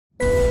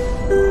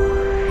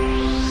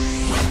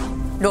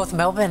North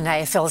Melbourne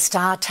AFL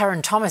star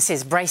Tarryn Thomas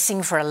is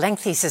bracing for a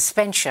lengthy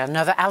suspension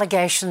over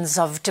allegations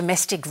of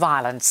domestic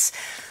violence.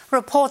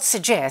 Reports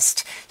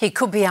suggest he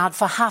could be out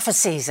for half a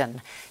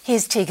season.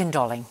 Here's Tegan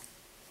Dolling.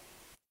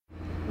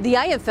 The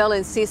AFL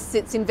insists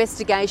its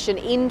investigation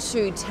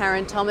into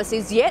Tarryn Thomas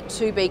is yet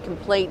to be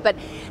complete, but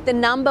the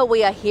number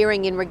we are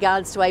hearing in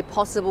regards to a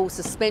possible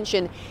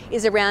suspension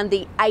is around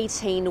the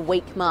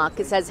 18-week mark.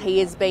 It says he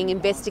is being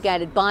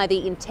investigated by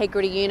the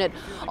Integrity Unit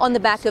on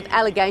the back of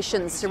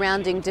allegations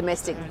surrounding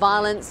domestic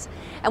violence,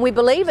 and we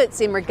believe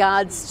it's in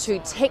regards to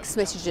text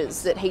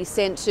messages that he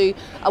sent to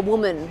a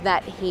woman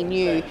that he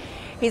knew.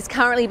 He's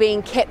currently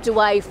being kept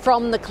away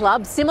from the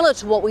club, similar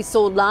to what we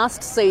saw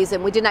last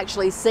season. We didn't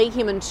actually see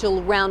him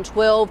until round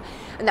 12,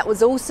 and that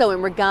was also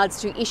in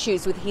regards to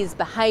issues with his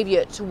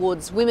behaviour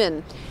towards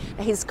women.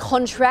 His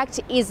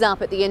contract is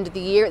up at the end of the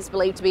year. It's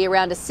believed to be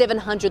around a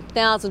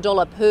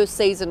 $700,000 per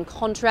season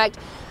contract.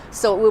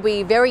 So it will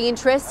be very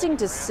interesting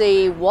to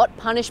see what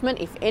punishment,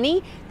 if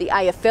any, the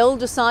AFL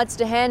decides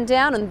to hand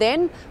down, and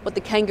then what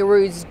the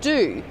Kangaroos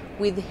do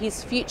with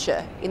his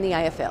future in the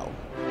AFL.